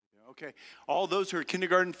Okay, all those who are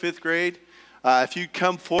kindergarten, fifth grade, if you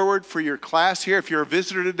come forward for your class here, if you're a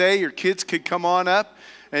visitor today, your kids could come on up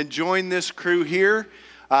and join this crew here.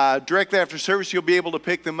 Directly after service, you'll be able to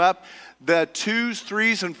pick them up. The 2s,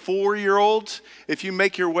 3s, and 4-year-olds, if you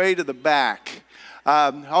make your way to the back.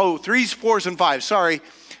 3s, 4s, and 5s, sorry.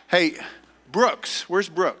 Hey, Brooks, where's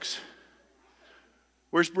Brooks?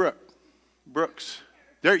 Where's Brooks?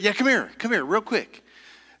 There, yeah, come here, real quick.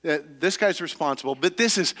 This guy's responsible, but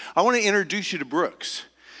I want to introduce you to Brooks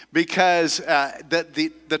because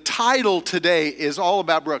the title today is all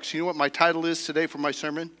about Brooks. You know what my title is today for my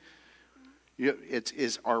sermon?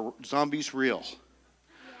 Is Are Zombies Real?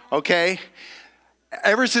 Okay?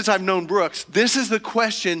 Ever since I've known Brooks, this is the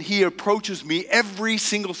question he approaches me every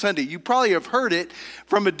single Sunday. You probably have heard it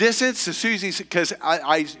from a distance. As soon as he, because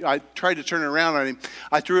I tried to turn it around on him,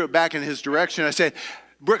 I threw it back in his direction. I said,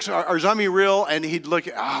 Brooks, are zombies real? And he'd look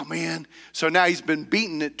at, oh man. So now he's been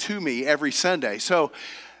beating it to me every Sunday. So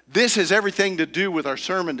this has everything to do with our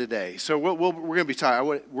sermon today. So we're going to be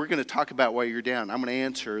talking. We're going to talk about while you're down. I'm going to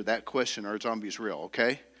answer that question: are zombies real?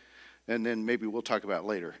 Okay, and then maybe we'll talk about it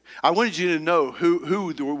later. I wanted you to know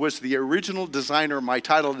who was the original designer of my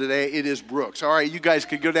title today. It is Brooks. All right, you guys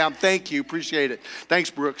could go down. Thank you, appreciate it.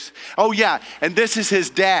 Thanks, Brooks. Oh yeah, and this is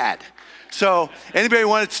his dad. So anybody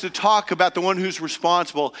wants to talk about the one who's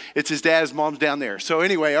responsible, it's his dad, his mom's down there. So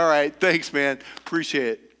anyway, all right, thanks, man. Appreciate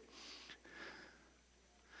it.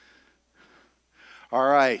 All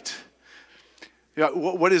right. Yeah,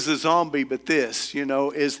 what is a zombie but this,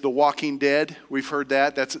 is The Walking Dead. We've heard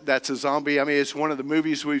that. That's a zombie. I mean, it's one of the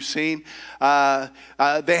movies we've seen. They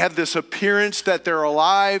have this appearance that they're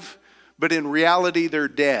alive, but in reality, they're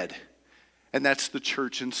dead. And that's the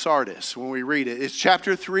church in Sardis when we read it. It's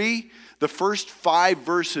chapter 3, the first 5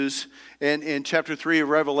 verses in chapter 3 of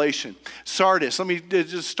Revelation. Sardis, let me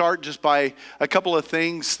just start just by a couple of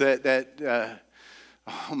things that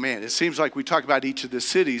oh man, it seems like we talk about each of the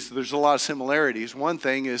cities. There's a lot of similarities. One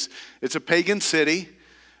thing is it's a pagan city.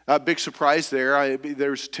 A big surprise there.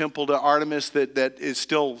 There's a temple to Artemis that is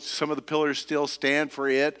still, some of the pillars still stand for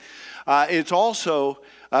it. It's also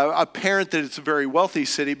apparent that it's a very wealthy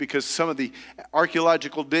city because some of the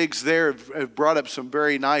archaeological digs there have brought up some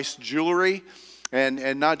very nice jewelry.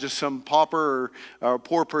 And not just some pauper or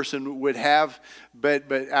poor person would have,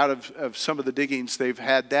 but out of some of the diggings they've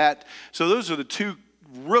had that. So those are the two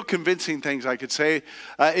real convincing things I could say.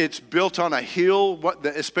 It's built on a hill,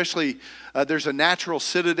 especially there's a natural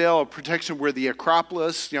citadel of protection where the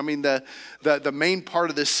Acropolis, I mean the main part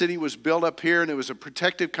of the city was built up here, and it was a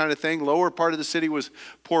protective kind of thing. Lower part of the city was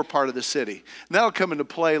poor part of the city. And that'll come into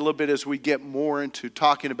play a little bit as we get more into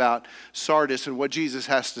talking about Sardis and what Jesus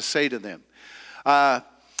has to say to them.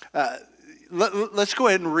 Let's go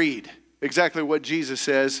ahead and read exactly what Jesus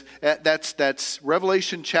says. That's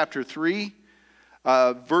Revelation chapter 3,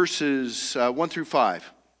 verses 1 through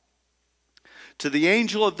 5. To the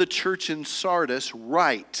angel of the church in Sardis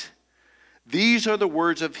write, these are the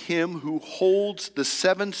words of him who holds the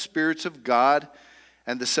 7 spirits of God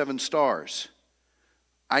and the 7 stars.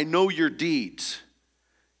 I know your deeds.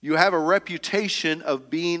 You have a reputation of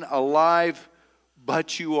being alive,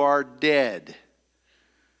 but you are dead.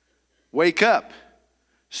 Wake up,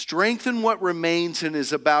 strengthen what remains and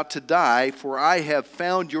is about to die, for I have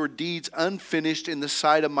found your deeds unfinished in the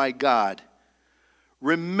sight of my God.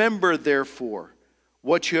 Remember, therefore,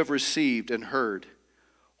 what you have received and heard.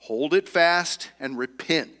 Hold it fast and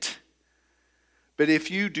repent. But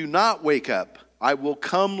if you do not wake up, I will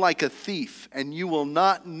come like a thief, and you will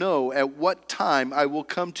not know at what time I will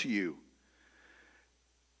come to you.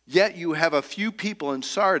 Yet you have a few people in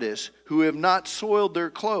Sardis who have not soiled their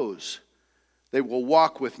clothes. They will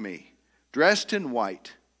walk with me, dressed in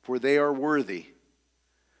white, for they are worthy.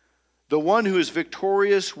 The one who is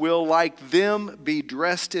victorious will, like them, be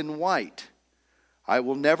dressed in white. I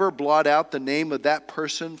will never blot out the name of that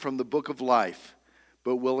person from the book of life,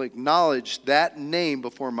 but will acknowledge that name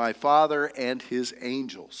before my Father and his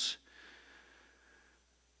angels.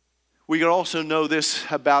 We can also know this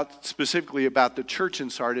specifically about the church in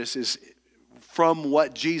Sardis is from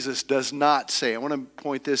what Jesus does not say. I want to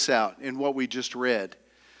point this out in what we just read.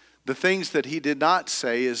 The things that he did not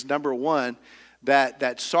say is, number one,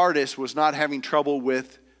 that Sardis was not having trouble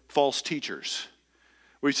with false teachers.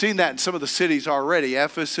 We've seen that in some of the cities already.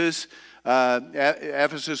 Ephesus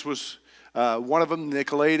was one of them,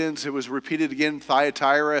 Nicolaitans. It was repeated again,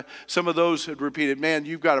 Thyatira. Some of those had repeated, man,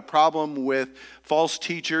 you've got a problem with false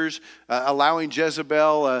teachers, allowing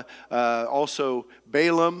Jezebel. Also,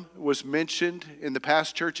 Balaam was mentioned in the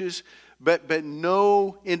past churches, but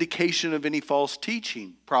no indication of any false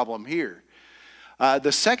teaching problem here.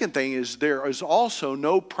 The second thing is there is also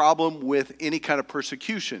no problem with any kind of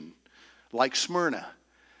persecution, like Smyrna.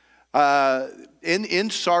 In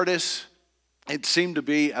Sardis, it seemed to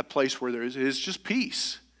be a place where there is just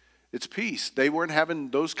peace. It's peace. They weren't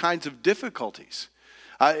having those kinds of difficulties.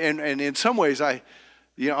 And in some ways,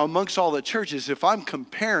 amongst all the churches, if I'm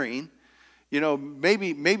comparing,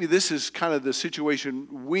 maybe this is kind of the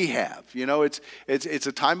situation we have. It's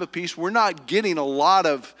a time of peace. We're not getting a lot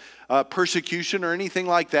of persecution or anything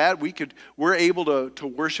like that. We're able to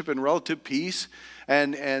worship in relative peace,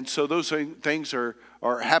 and so those things are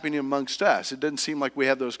happening amongst us. It doesn't seem like we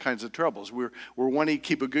have those kinds of troubles. We're wanting to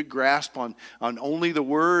keep a good grasp on only the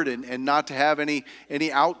Word and not to have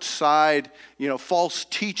any outside false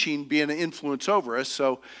teaching being an influence over us.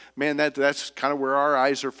 So, man, that's kind of where our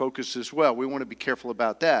eyes are focused as well. We want to be careful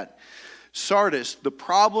about that. Sardis, the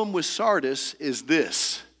problem with Sardis is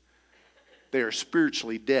this: they are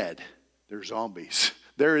spiritually dead. They're zombies.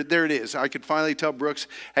 There it is. I could finally tell Brooks,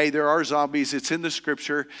 hey, there are zombies. It's in the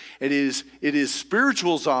scripture. It is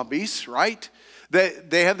spiritual zombies, right?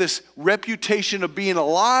 They have this reputation of being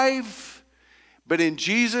alive, but in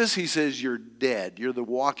Jesus, he says, you're dead. You're the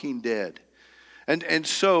walking dead. And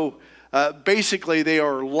so basically, they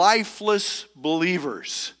are lifeless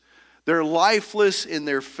believers. They're lifeless in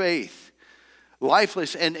their faith.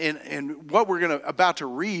 Lifeless. And what we're about to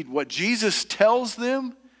read, what Jesus tells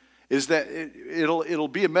them, is that it'll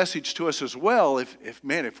be a message to us as well.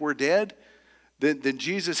 If we're dead, then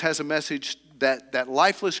Jesus has a message that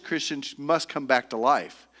lifeless Christians must come back to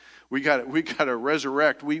life. We got to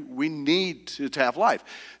resurrect. We need to have life.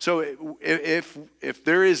 So if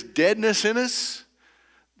there is deadness in us,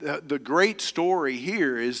 the great story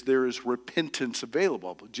here is there is repentance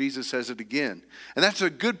available. Jesus says it again. And that's a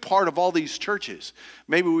good part of all these churches.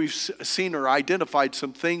 Maybe we've seen or identified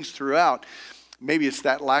some things throughout. Maybe it's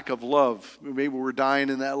that lack of love. Maybe we're dying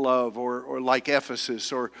in that love, or like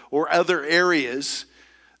Ephesus, or other areas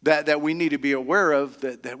that we need to be aware of,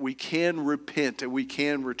 that we can repent and we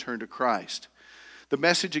can return to Christ. The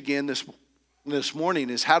message again this morning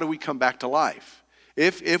is, how do we come back to life?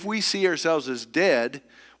 If we see ourselves as dead,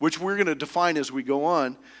 which we're going to define as we go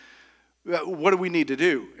on, what do we need to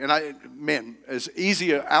do? And as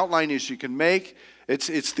easy an outline as you can make,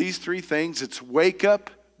 it's these three things. It's wake up,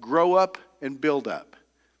 grow up, and build up.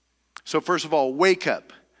 So first of all, wake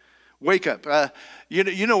up. Wake up.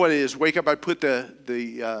 You know what it is. Wake up. I put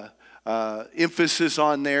the emphasis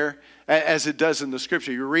on there as it does in the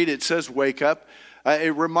scripture. You read it says wake up.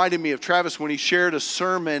 It reminded me of Travis when he shared a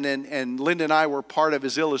sermon, and Linda and I were part of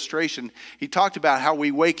his illustration. He talked about how we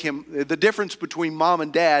wake him, the difference between mom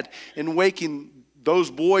and dad in waking those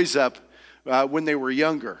boys up when they were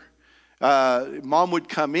younger. Mom would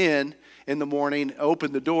come in the morning,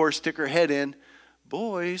 open the door, stick her head in.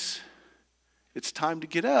 Boys, it's time to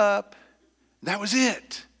get up. And that was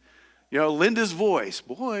it. Linda's voice.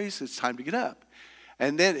 Boys, it's time to get up.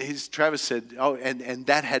 And then Travis said, and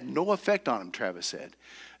that had no effect on him, Travis said.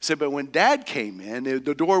 But when Dad came in,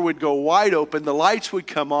 the door would go wide open, the lights would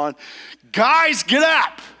come on. Guys, get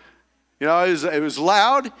up! It was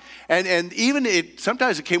loud, and even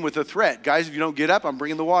sometimes it came with a threat. Guys, if you don't get up, I'm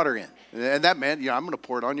bringing the water in. And that meant, I'm going to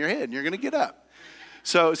pour it on your head, and you're going to get up.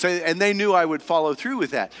 So, and they knew I would follow through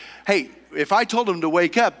with that. Hey, if I told them to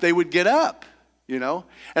wake up, they would get up, And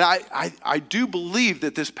I do believe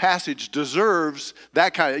that this passage deserves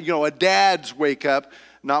that kind of, a dad's wake up,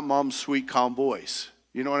 not mom's sweet, calm voice.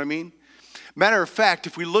 You know what I mean? Matter of fact,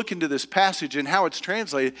 if we look into this passage and how it's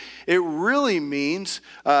translated, it really means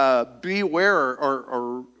beware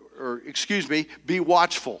or be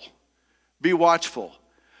watchful. Be watchful.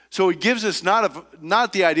 So it gives us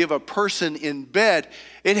not the idea of a person in bed.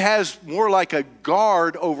 It has more like a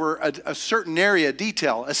guard over a certain area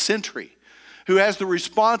detail, a sentry, who has the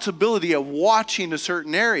responsibility of watching a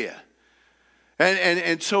certain area.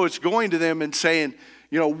 And so it's going to them and saying,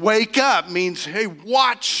 wake up means, hey,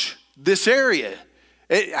 watch this area.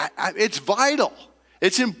 It's vital.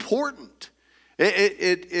 It's important.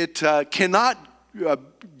 It cannot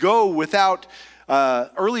go without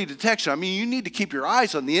early detection. You need to keep your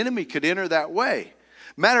eyes on. The enemy could enter that way.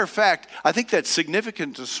 Matter of fact, I think that's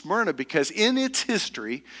significant to Smyrna because in its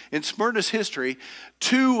history, in Smyrna's history,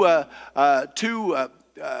 two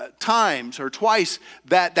times or twice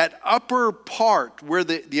that upper part where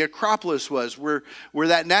the Acropolis was, where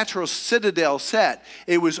that natural citadel sat,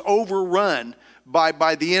 it was overrun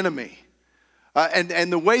by the enemy.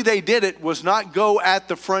 And the way they did it was not go at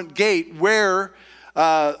the front gate where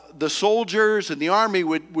the soldiers and the army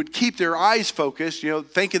would keep their eyes focused,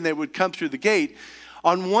 thinking they would come through the gate.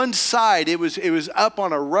 On one side, it was up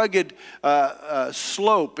on a rugged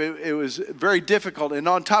slope. It was very difficult. And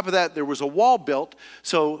on top of that, there was a wall built.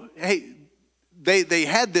 So, hey, they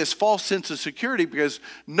had this false sense of security because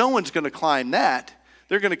no one's going to climb that.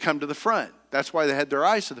 They're going to come to the front. That's why they had their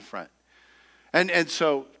eyes to the front. And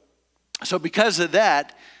so because of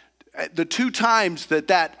that, the two times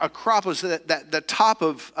that Acropolis, that the top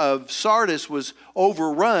of Sardis was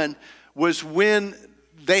overrun was when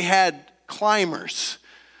they had climbers,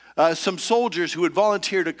 some soldiers who would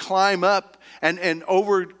volunteer to climb up and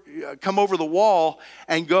come over the wall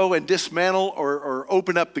and go and dismantle or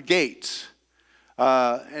open up the gates.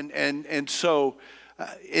 So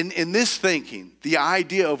in this thinking, the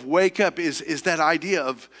idea of wake up is that idea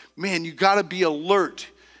of, man, you got to be alert.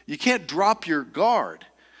 You can't drop your guard.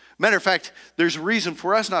 Matter of fact, there's a reason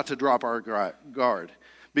for us not to drop our guard,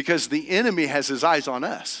 because the enemy has his eyes on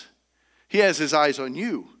us. He has his eyes on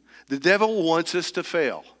you. The devil wants us to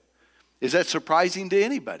fail. Is that surprising to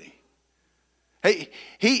anybody? Hey,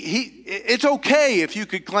 it's okay if you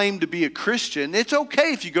could claim to be a Christian. It's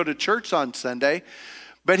okay if you go to church on Sunday,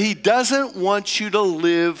 but he doesn't want you to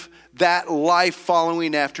live that life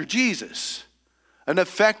following after Jesus. An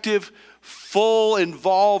effective, full,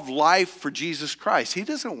 involved life for Jesus Christ. He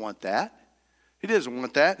doesn't want that. He doesn't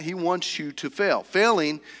want that. He wants you to fail.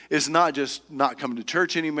 Failing is not just not coming to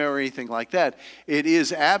church anymore or anything like that. It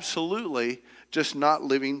is absolutely just not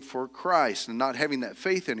living for Christ and not having that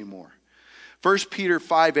faith anymore. 1 Peter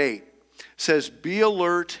 5:8 says, be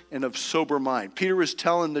alert and of sober mind. Peter was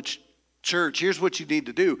telling the church, here's what you need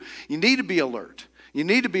to do. You need to be alert. You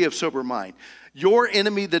need to be of sober mind. Your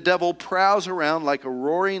enemy, the devil, prowls around like a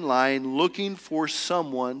roaring lion looking for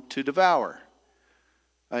someone to devour.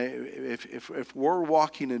 If we're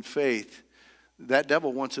walking in faith, that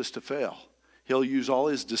devil wants us to fail. He'll use all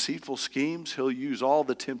his deceitful schemes. He'll use all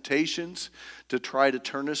the temptations to try to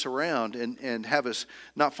turn us around and have us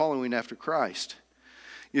not following after Christ.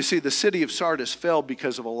 You see, the city of Sardis fell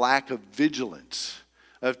because of a lack of vigilance,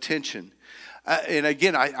 of tension. And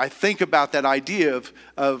again, I think about that idea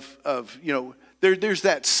of there's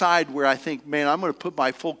that side where I think, man, I'm going to put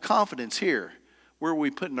my full confidence here. Where are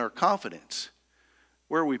we putting our confidence?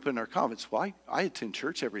 Where are we putting our confidence? Well, I attend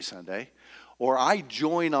church every Sunday, or I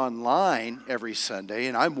join online every Sunday,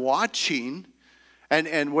 and I'm watching.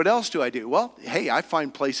 And what else do I do? Well, hey, I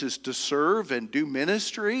find places to serve and do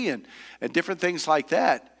ministry and different things like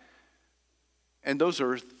that. And those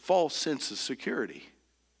are false sense of security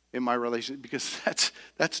in my relationship, because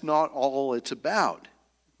that's not all it's about.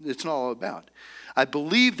 It's not all about. I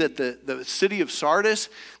believe that the city of Sardis,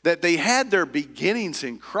 that they had their beginnings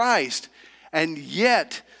in Christ, and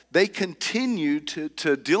yet they continued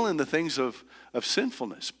to deal in the things of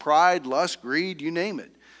sinfulness, pride, lust, greed, you name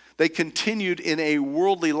it. They continued in a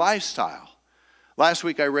worldly lifestyle. Last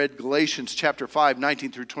week I read Galatians chapter 5,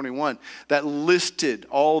 19 through 21, that listed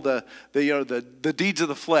all the deeds of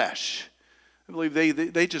the flesh. I believe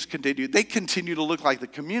they just continued. They continue to look like the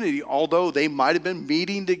community, although they might have been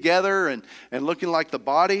meeting together and looking like the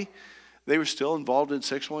body. They were still involved in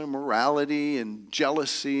sexual immorality and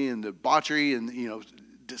jealousy and debauchery and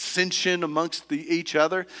dissension amongst each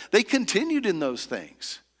other. They continued in those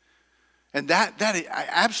things. And that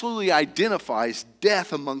absolutely identifies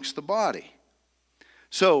death amongst the body.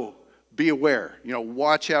 So be aware,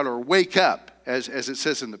 watch out or wake up, as it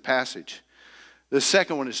says in the passage. The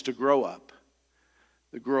second one is to grow up.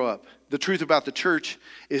 The truth about the church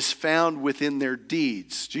is found within their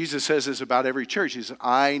deeds. Jesus says this about every church. He says,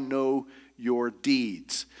 I know your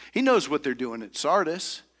deeds. He knows what they're doing at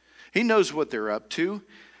Sardis. He knows what they're up to.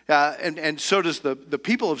 And so does the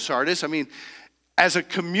people of Sardis. I mean, as a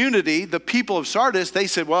community, the people of Sardis, they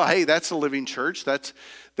said, well, hey, that's a living church.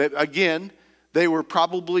 Again, they were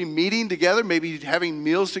probably meeting together, maybe having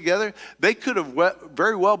meals together. They could have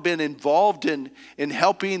very well been involved in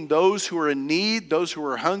helping those who are in need, those who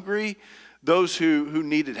are hungry, those who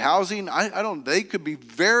needed housing. They could be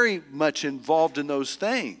very much involved in those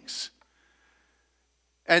things.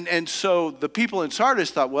 And so the people in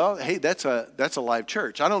Sardis thought, well, hey, that's a live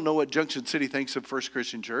church. I don't know what Junction City thinks of First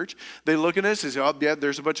Christian Church. They look at us and say, oh, yeah,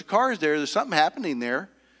 there's a bunch of cars there. There's something happening there.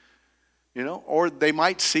 Or they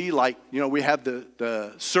might see, we have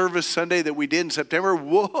the service Sunday that we did in September.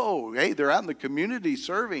 Whoa, hey, they're out in the community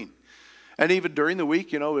serving. And even during the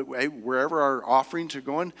week, wherever our offerings are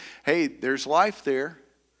going, hey, there's life there.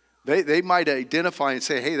 They might identify and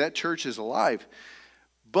say, hey, that church is alive.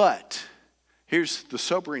 But here's the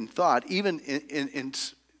sobering thought. Even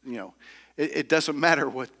it doesn't matter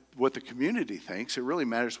what the community thinks. It really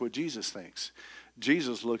matters what Jesus thinks.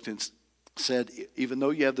 Jesus looked and said, even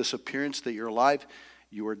though you have this appearance that you're alive,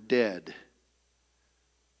 you are dead.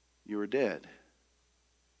 you are dead.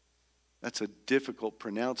 That's a difficult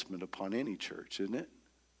pronouncement upon any church, isn't it?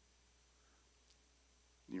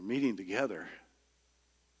 You're meeting together,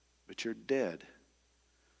 but you're dead.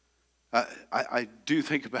 I do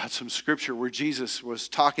think about some scripture where Jesus was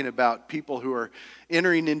talking about people who are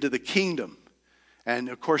entering into the kingdom. And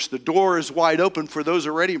of course, the door is wide open for those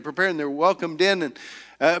who are ready and prepared, and they're welcomed in.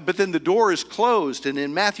 But then the door is closed. And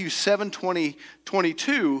in Matthew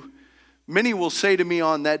 7:22, many will say to me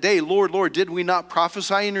on that day, Lord, Lord, did we not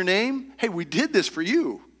prophesy in your name? Hey, we did this for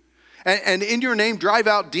you. And in your name drive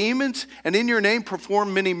out demons, and in your name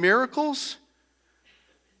perform many miracles.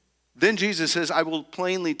 Then Jesus says, I will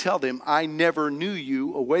plainly tell them, I never knew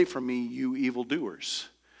you. Away from me, you evildoers.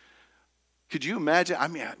 Could you imagine? I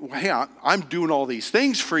mean, hey, I'm doing all these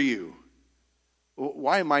things for you.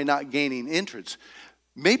 Why am I not gaining entrance?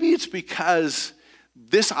 Maybe it's because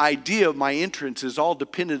this idea of my entrance is all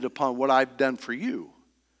dependent upon what I've done for you.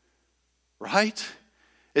 Right?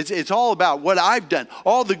 It's all about what I've done.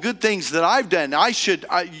 All the good things that I've done. I should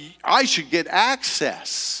get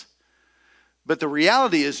access. But the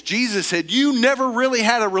reality is Jesus said, you never really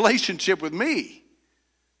had a relationship with me.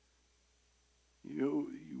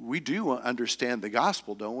 We do understand the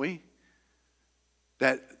gospel, don't we?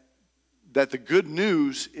 That the good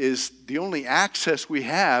news is the only access we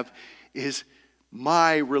have is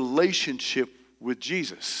my relationship with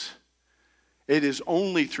Jesus. It is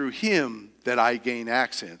only through him that I gain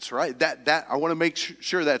access, right? That I want to make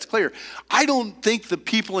sure that's clear. I don't think the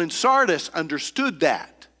people in Sardis understood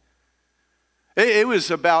that. It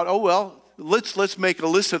was about, oh, well, let's make a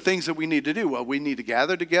list of things that we need to do. Well, we need to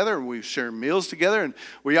gather together, and we share meals together, and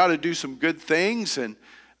we ought to do some good things. And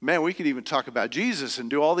man, we could even talk about Jesus and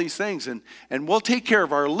do all these things, and we'll take care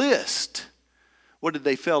of our list. What did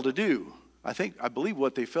they fail to do? I believe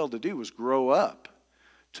what they failed to do was grow up,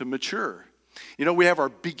 to mature. You know, we have our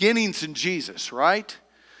beginnings in Jesus, right?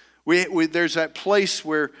 There's that place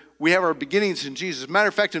where we have our beginnings in Jesus. As a matter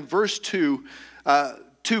of fact, in verse 2,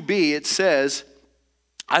 2b, it says,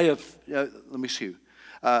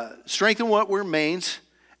 strengthen what remains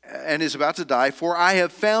and is about to die, for I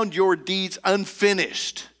have found your deeds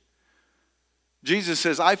unfinished. Jesus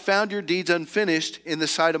says, I found your deeds unfinished in the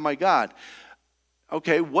sight of my God.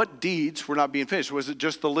 Okay, what deeds were not being finished? Was it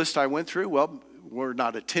just the list I went through? Well, we're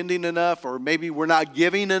not attending enough, or maybe we're not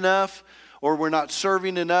giving enough, or we're not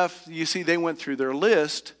serving enough. You see, they went through their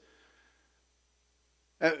list.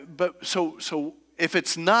 But so if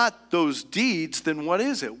it's not those deeds, then what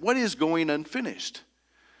is it? What is going unfinished?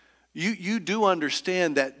 You do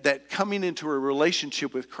understand that coming into a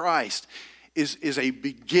relationship with Christ is a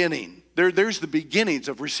beginning. There's the beginnings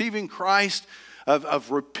of receiving Christ,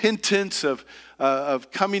 of repentance, of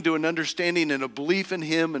coming to an understanding and a belief in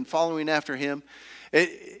him and following after him.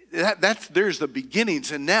 There's the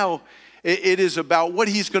beginnings. And now it is about what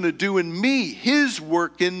he's going to do in me, his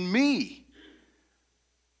work in me.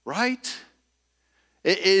 Right?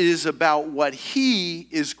 It is about what he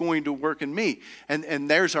is going to work in me. And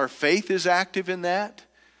there's our faith is active in that.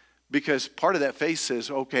 Because part of that faith says,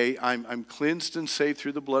 okay, I'm cleansed and saved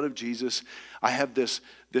through the blood of Jesus. I have this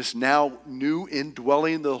now new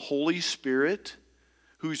indwelling of the Holy Spirit,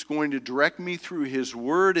 who's going to direct me through his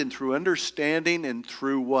word and through understanding and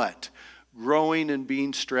through what? Growing and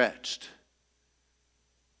being stretched.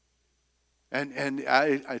 And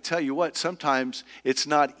I tell you what, sometimes it's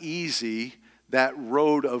not easy, that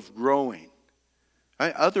road of growing.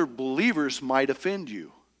 Other believers might offend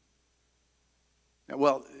you.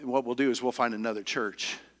 Well, what we'll do is we'll find another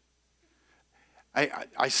church.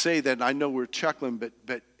 I say that, and I know we're chuckling,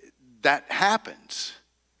 but that happens.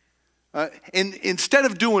 And instead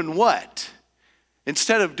of doing what?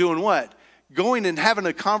 Going and having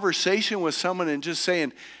a conversation with someone and just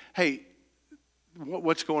saying, hey,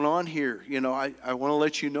 what's going on here? You know, I want to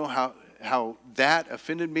let you know how that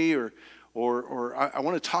offended me, or I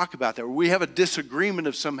want to talk about that. Or we have a disagreement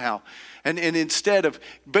of somehow. And instead of,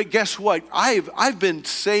 but guess what? I've been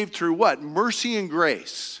saved through what? Mercy and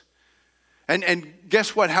grace. And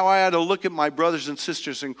guess what? How I ought to look at my brothers and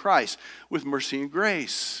sisters in Christ with mercy and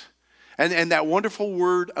grace. And that wonderful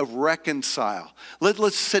word of reconcile.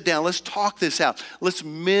 Let's sit down. Let's talk this out. Let's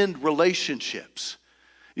mend relationships.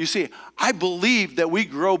 You see, I believe that we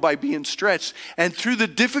grow by being stretched. And through the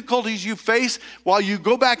difficulties you face, while you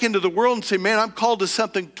go back into the world and say, man, I'm called to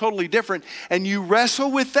something totally different, and you wrestle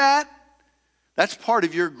with that, that's part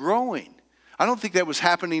of your growing. I don't think that was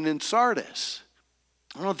happening in Sardis.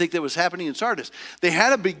 They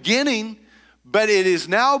had a beginning, but it is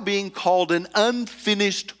now being called an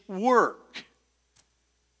unfinished work.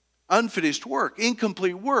 Unfinished work,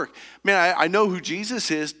 incomplete work. Man, I know who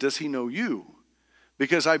Jesus is. Does he know you?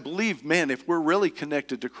 Because I believe, man, if we're really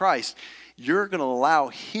connected to Christ, you're going to allow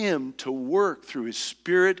Him to work through His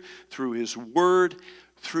Spirit, through His Word,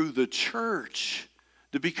 through the church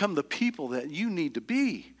to become the people that you need to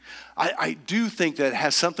be. I do think that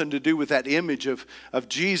has something to do with that image of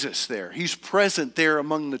Jesus there. He's present there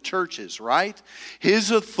among the churches, right? His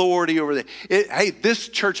authority over there. Hey, this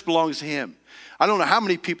church belongs to Him. I don't know how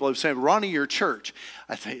many people have said, Ronnie, your church.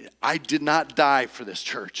 I think, I did not die for this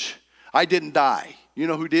church. I didn't die. You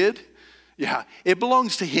know who did? Yeah, it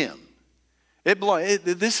belongs to Him.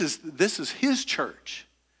 This is His church.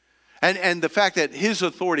 And the fact that His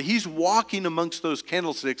authority, He's walking amongst those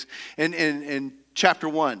candlesticks in chapter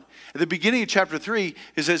 1. At the beginning of chapter 3,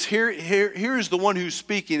 it says, here is the one who's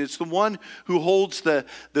speaking. It's the one who holds the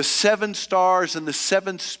 7 stars and the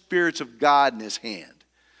 7 spirits of God in his hand.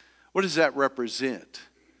 What does that represent?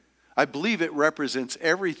 I believe it represents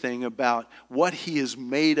everything about what He has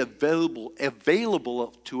made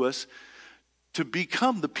available to us to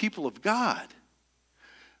become the people of God.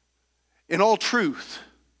 In all truth,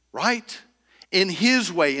 right? In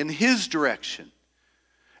His way, in His direction.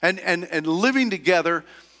 And living together,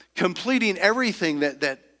 completing everything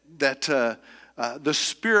that the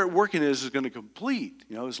Spirit working is going to complete.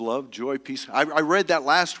 You know, His love, joy, peace. I read that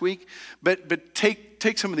last week, but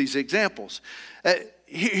take some of these examples.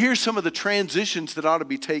 Here's some of the transitions that ought to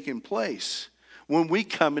be taking place when we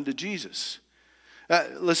come into Jesus.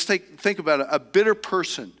 Let's think about a bitter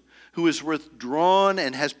person who is withdrawn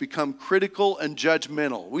and has become critical and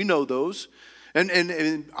judgmental. We know those.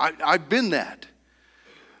 And I've been that.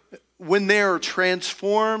 When they are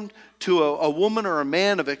transformed to a woman or a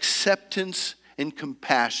man of acceptance and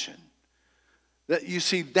compassion. That you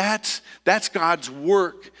see, that's God's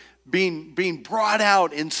work being brought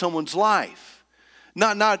out in someone's life.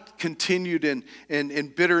 Not continued in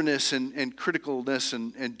bitterness and criticalness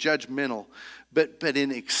and judgmental, but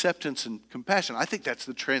in acceptance and compassion. I think that's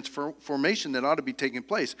the transformation that ought to be taking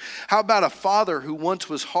place. How about a father who once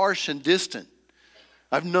was harsh and distant?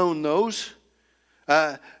 I've known those.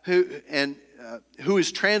 Who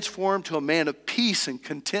is transformed to a man of peace and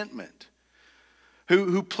contentment.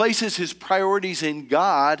 Who places his priorities in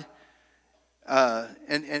God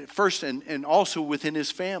and first and also within his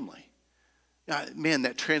family. Man,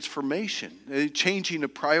 that transformation, changing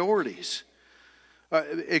of priorities.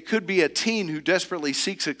 It could be a teen who desperately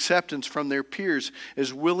seeks acceptance from their peers,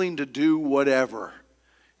 is willing to do whatever.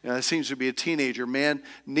 It seems to be a teenager, man,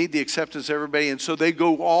 need the acceptance of everybody. And so they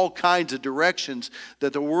go all kinds of directions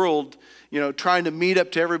that the world, trying to meet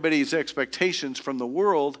up to everybody's expectations from the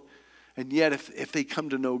world. And yet if they come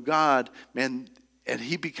to know God, man, and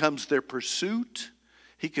He becomes their pursuit,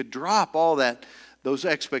 He could drop all those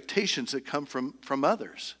expectations that come from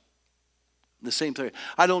others. The same thing.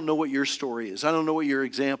 I don't know what your story is. I don't know what your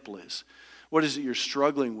example is. What is it you're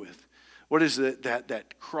struggling with? What is it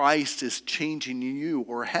that Christ is changing in you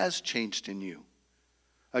or has changed in you?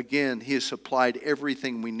 Again, He has supplied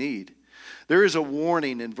everything we need. There is a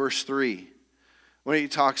warning in verse 3. When He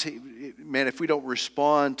talks, man, if we don't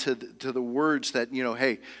respond to the words that,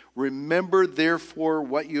 hey, remember therefore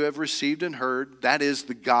what you have received and heard, that is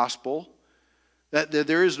the gospel. That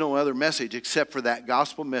there is no other message except for that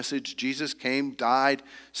gospel message. Jesus came, died,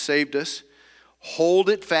 saved us. Hold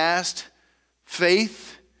it fast.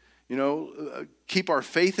 Faith. Keep our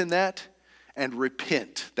faith in that and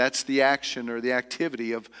repent. That's the action or the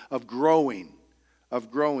activity of growing,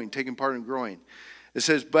 taking part in growing. It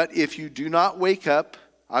says, but if you do not wake up,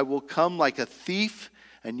 I will come like a thief,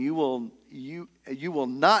 and you will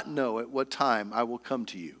not know at what time I will come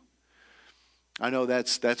to you. I know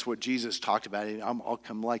that's what Jesus talked about. I'll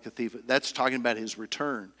come like a thief. That's talking about His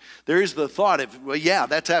return. There is the thought of,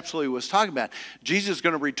 that's absolutely what it's talking about. Jesus is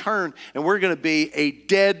going to return, and we're going to be a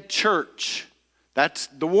dead church. That's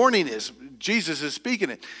the warning is. Jesus is speaking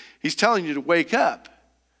it. He's telling you to wake up.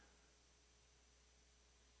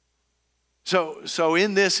 So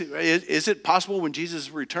in this, is it possible when Jesus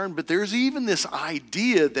returned? But there's even this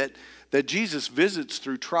idea that Jesus visits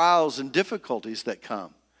through trials and difficulties that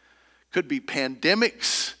come. Could be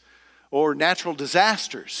pandemics or natural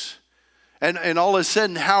disasters. And all of a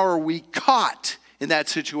sudden, how are we caught in that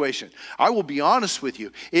situation? I will be honest with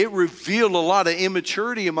you. It revealed a lot of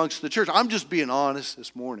immaturity amongst the church. I'm just being honest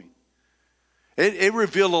this morning. It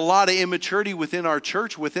revealed a lot of immaturity within our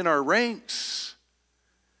church, within our ranks.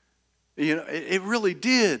 It really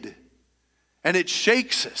did. And it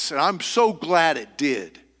shakes us. And I'm so glad it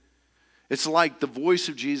did. It's like the voice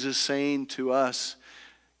of Jesus saying to us,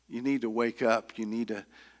 you need to wake up. You need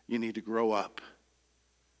to grow up.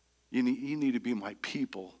 You need to be my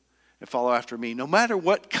people and follow after me. No matter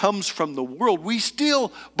what comes from the world, we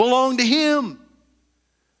still belong to Him.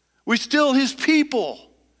 We're still his people,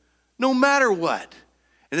 no matter what.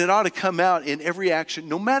 And it ought to come out in every action,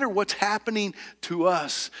 no matter what's happening to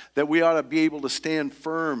us, that we ought to be able to stand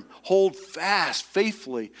firm, hold fast,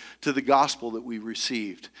 faithfully to the gospel that we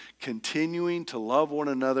received, continuing to love one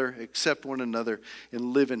another, accept one another,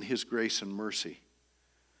 and live in his grace and mercy.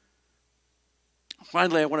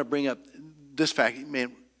 Finally, I want to bring up this fact,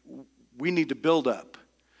 man, we need to build up.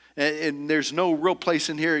 And there's no real place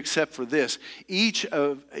in here except for this.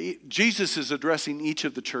 Jesus is addressing each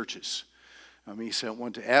of the churches. He sent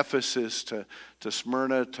one to Ephesus, to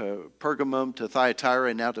Smyrna, to Pergamum, to Thyatira,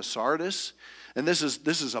 and now to Sardis. And this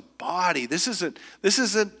is a body. This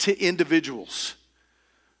isn't to individuals.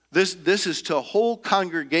 This is to whole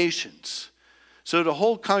congregations. So the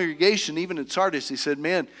whole congregation, even in Sardis, he said,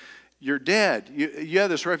 man, you're dead. You have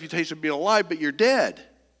this reputation of being alive, but you're dead.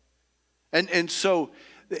 And so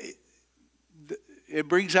it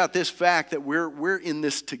brings out this fact that we're in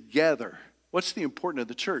this together. What's the importance of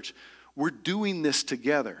the church? We're doing this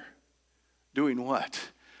together. Doing what?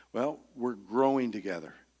 Well, we're growing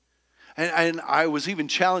together. And I was even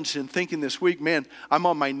challenged in thinking this week, man, I'm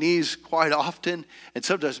on my knees quite often. And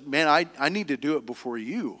sometimes, man, I need to do it before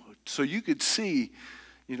you. So you could see,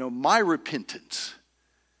 my repentance.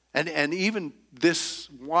 And even this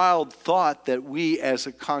wild thought that we as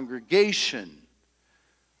a congregation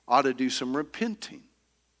ought to do some repenting.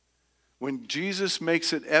 When Jesus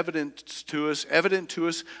makes it evident to us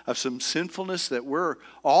of some sinfulness that we're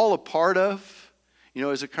all a part of,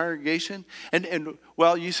 as a congregation. And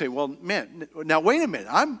well, you say, well, man, now wait a minute.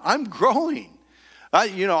 I'm growing.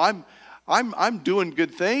 I'm doing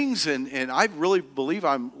good things, and I really believe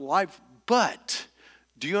I'm alive. But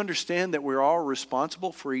do you understand that we're all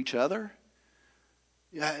responsible for each other?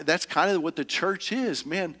 Yeah, that's kind of what the church is.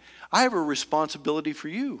 Man, I have a responsibility for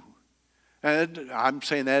you. And I'm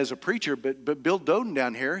saying that as a preacher, but Bill Doden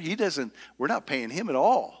down here, we're not paying him at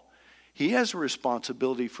all. He has a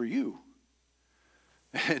responsibility for you.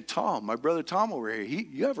 And Tom, my brother Tom over here,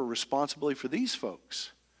 you have a responsibility for these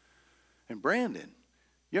folks. And Brandon,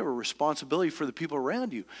 you have a responsibility for the people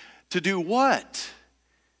around you. To do what?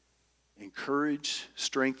 Encourage,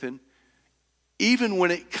 strengthen, even when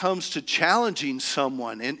it comes to challenging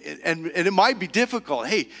someone. And it might be difficult.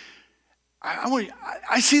 Hey,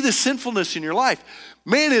 I see the sinfulness in your life.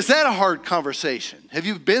 Man, is that a hard conversation? Have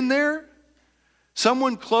you been there?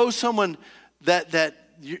 Someone close, someone that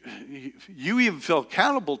you even feel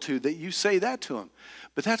accountable to, that you say that to them.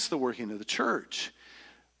 But that's the working of the church.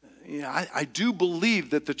 I do believe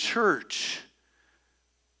that the church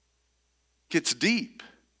gets deep.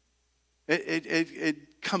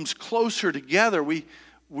 It comes closer together. We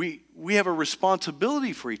have a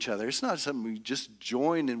responsibility for each other. It's not something we just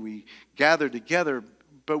join and we gather together,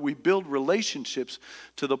 but we build relationships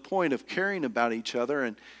to the point of caring about each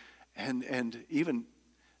other, and even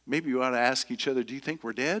maybe you ought to ask each other, do you think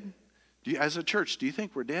we're dead? As a church, do you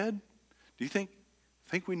think we're dead? Do you think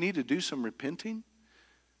we need to do some repenting?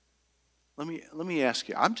 Let me ask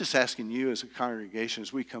you. I'm just asking you as a congregation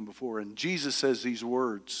as we come before, and Jesus says these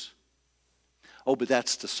words. Oh, but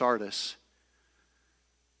that's to Sardis.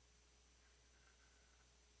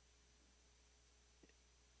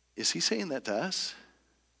 Is he saying that to us?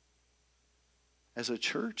 As a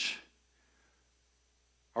church?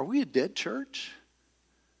 Are we a dead church?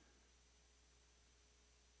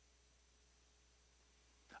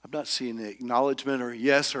 I'm not seeing the acknowledgement or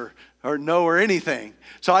yes or no or anything.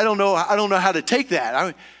 So I don't know how to take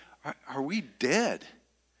that. Are we dead?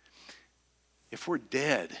 If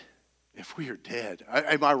we are dead,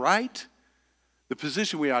 am I right? The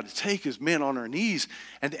position we ought to take is men on our knees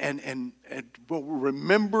and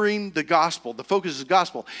remembering the gospel. The focus is the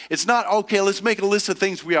gospel. It's not, okay, let's make a list of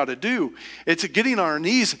things we ought to do. It's getting on our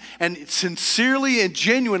knees and sincerely and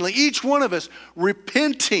genuinely, each one of us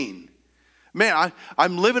repenting. Man,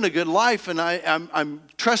 I'm living a good life and I'm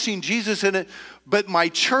trusting Jesus in it. But my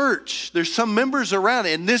church, there's some members around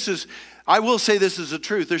it, and I will say this is the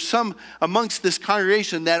truth. There's some amongst this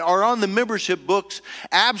congregation that are on the membership books,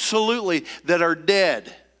 absolutely, that are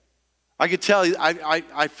dead. I could tell you,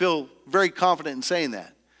 I feel very confident in saying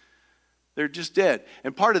that. They're just dead.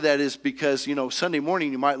 And part of that is because, Sunday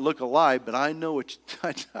morning you might look alive, but I know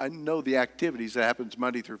the activities that happens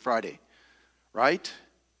Monday through Friday, right?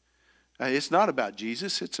 It's not about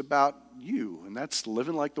Jesus, it's about you, and that's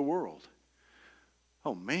living like the world.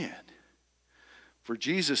 Oh, man. For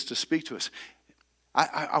Jesus to speak to us.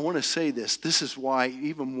 I want to say this. This is why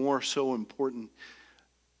even more so important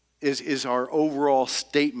is our overall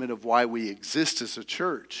statement of why we exist as a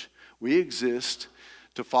church. We exist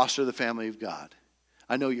to foster the family of God.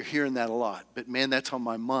 I know you're hearing that a lot, but man, that's on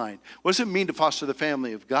my mind. What does it mean to foster the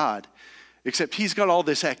family of God? Except he's got all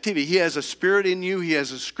this activity. He has a spirit in you. He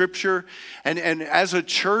has a scripture. And as a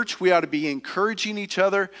church, we ought to be encouraging each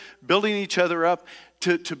other, building each other up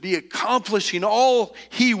to be accomplishing all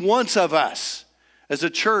he wants of us as a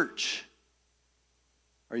church.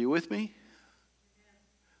 Are you with me?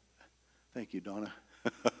 Thank you, Donna.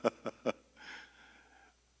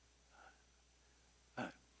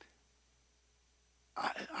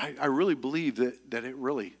 I really believe that it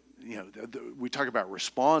really, we talk about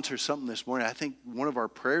response or something this morning. I think one of our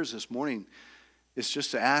prayers this morning is just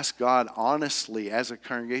to ask God honestly as a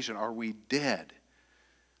congregation, are we dead?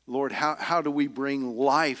 Lord, how do we bring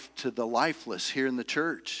life to the lifeless here in the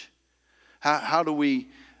church? How do we,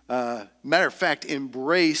 matter of fact,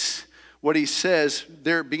 embrace what he says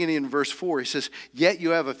there beginning in verse 4. He says, yet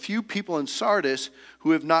you have a few people in Sardis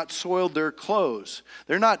who have not soiled their clothes.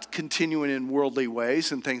 They're not continuing in worldly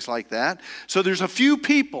ways and things like that. So there's a few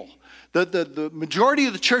people. The majority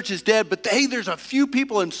of the church is dead, but hey, there's a few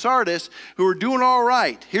people in Sardis who are doing all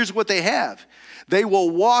right. Here's what they have. They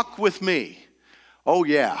will walk with me. Oh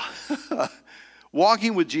yeah.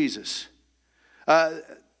 Walking with Jesus.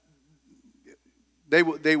 They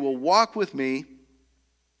will walk with me,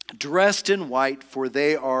 dressed in white, for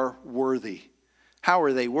they are worthy. How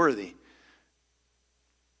are they worthy?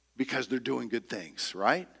 Because they're doing good things,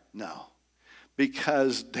 right? No.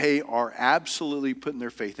 Because they are absolutely putting their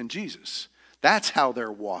faith in Jesus. That's how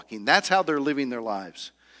they're walking. That's how they're living their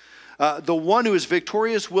lives. The one who is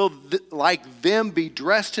victorious will, like them, be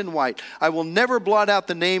dressed in white. I will never blot out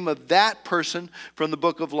the name of that person from the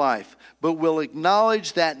book of life, but will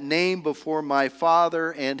acknowledge that name before my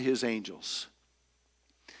Father and his angels.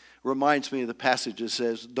 Reminds me of the passage that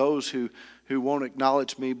says, those who won't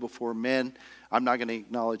acknowledge me before men, I'm not going to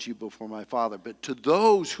acknowledge you before my Father. But to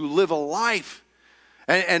those who live a life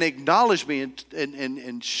and acknowledge me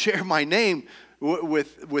and share my name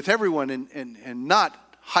with everyone and not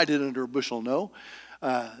hide it under a bushel, no,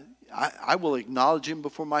 I will acknowledge him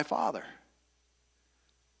before my Father.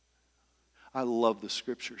 I love the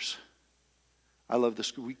scriptures. I love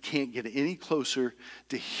this. We can't get any closer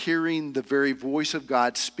to hearing the very voice of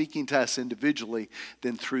God speaking to us individually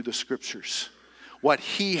than through the scriptures. What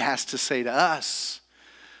he has to say to us.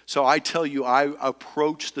 So I tell you, I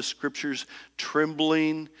approach the scriptures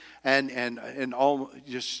trembling and all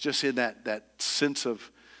just in that sense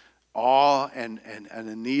of awe and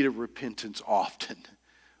a need of repentance often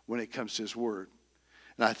when it comes to his word.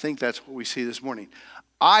 And I think that's what we see this morning.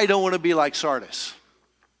 I don't want to be like Sardis.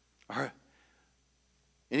 All right.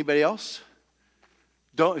 Anybody else?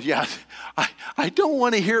 I don't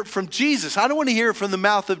want to hear it from Jesus. I don't want to hear it from the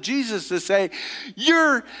mouth of Jesus to say,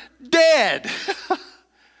 you're dead.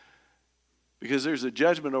 Because there's a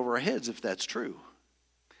judgment over our heads if that's true.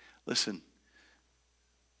 Listen,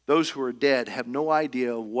 those who are dead have no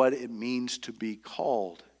idea what it means to be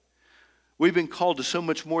called. We've been called to so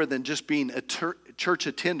much more than just being church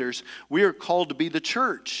attenders. We are called to be the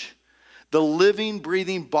church, the living,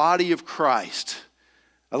 breathing body of Christ.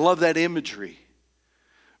 I love that imagery.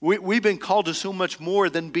 We've been called to so much more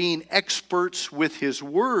than being experts with his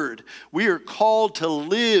word. We are called to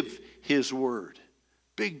live his word.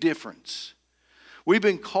 Big difference. We've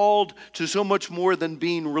been called to so much more than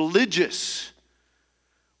being religious.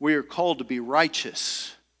 We are called to be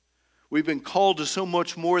righteous. We've been called to so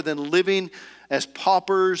much more than living as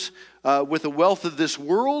paupers with the wealth of this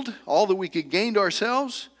world, all that we could gain to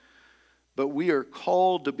ourselves. But we are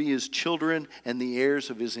called to be his children and the heirs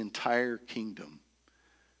of his entire kingdom.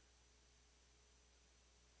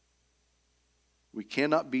 We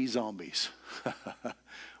cannot be zombies.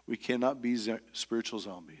 We cannot be spiritual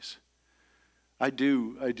zombies. I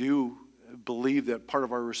do believe that part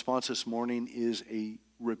of our response this morning is a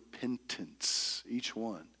repentance, each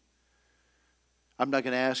one. I'm not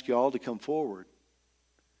going to ask you all to come forward.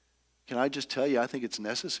 Can I just tell you, I think it's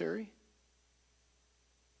necessary?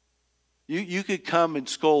 You could come and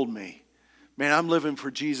scold me. Man, I'm living for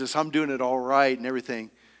Jesus. I'm doing it all right and everything.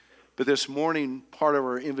 But this morning, part of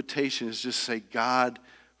our invitation is just say, God,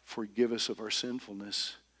 forgive us of our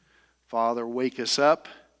sinfulness. Father, wake us up.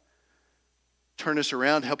 Turn us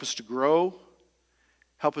around. Help us to grow.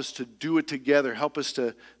 Help us to do it together. Help us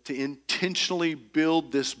to intentionally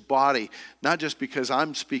build this body. Not just because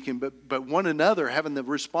I'm speaking, but one another having the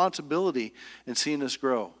responsibility and seeing us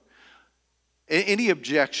grow. Any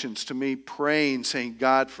objections to me praying, saying,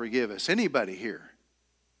 God, forgive us? Anybody here?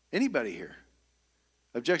 Anybody here?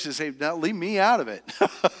 Objections say, now leave me out of it.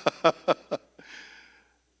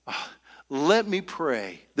 Let me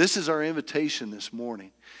pray. This is our invitation this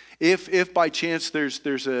morning. If by chance there's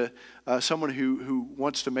someone who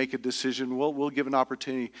wants to make a decision, we'll give an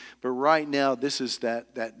opportunity. But right now, this is that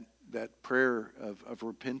prayer of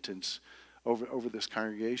repentance over this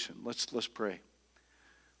congregation. Let's pray.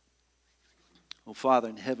 Oh, Father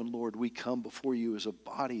in heaven, Lord, we come before you as a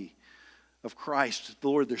body of Christ.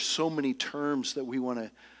 Lord, there's so many terms that we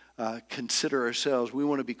want to consider ourselves. We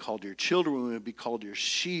want to be called your children. We want to be called your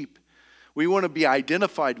sheep. We want to be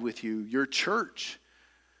identified with you, your church.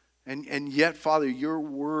 And yet, Father, your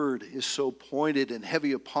word is so pointed and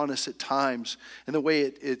heavy upon us at times, and the way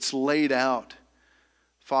it's laid out.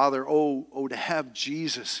 Father, to have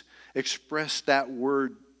Jesus express that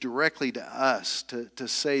word directly to us, to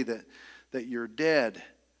say that you're dead.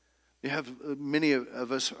 You have many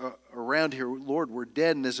of us around here, Lord, we're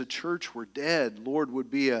dead, and as a church, we're dead. Lord,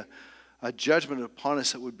 would be a judgment upon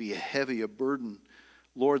us that would be a burden,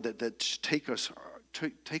 Lord, that take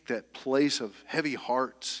that place of heavy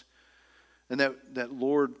hearts. And that,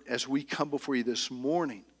 Lord, as we come before you this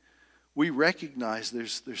morning, we recognize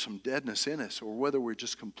there's some deadness in us, or whether we're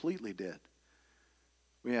just completely dead.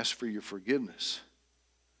 We ask for your forgiveness.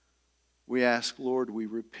 We ask, Lord, we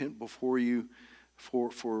repent before you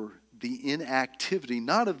for the inactivity,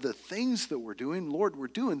 not of the things that we're doing. Lord, we're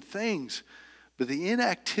doing things, but the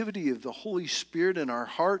inactivity of the Holy Spirit in our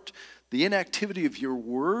heart, the inactivity of your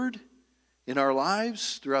word in our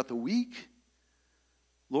lives throughout the week.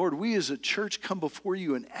 Lord, we as a church come before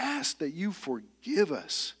you and ask that you forgive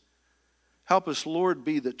us. Help us, Lord,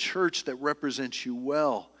 be the church that represents you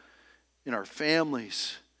well in our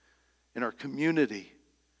families, in our community.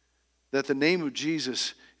 That the name of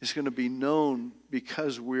Jesus is going to be known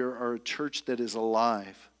because we are a church that is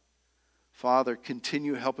alive. Father,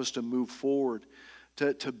 continue to help us to move forward,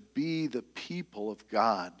 to be the people of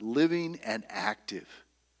God, living and active.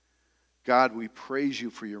 God, we praise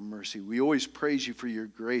you for your mercy. We always praise you for your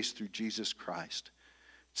grace through Jesus Christ.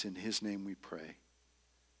 It's in his name we pray.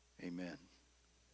 Amen.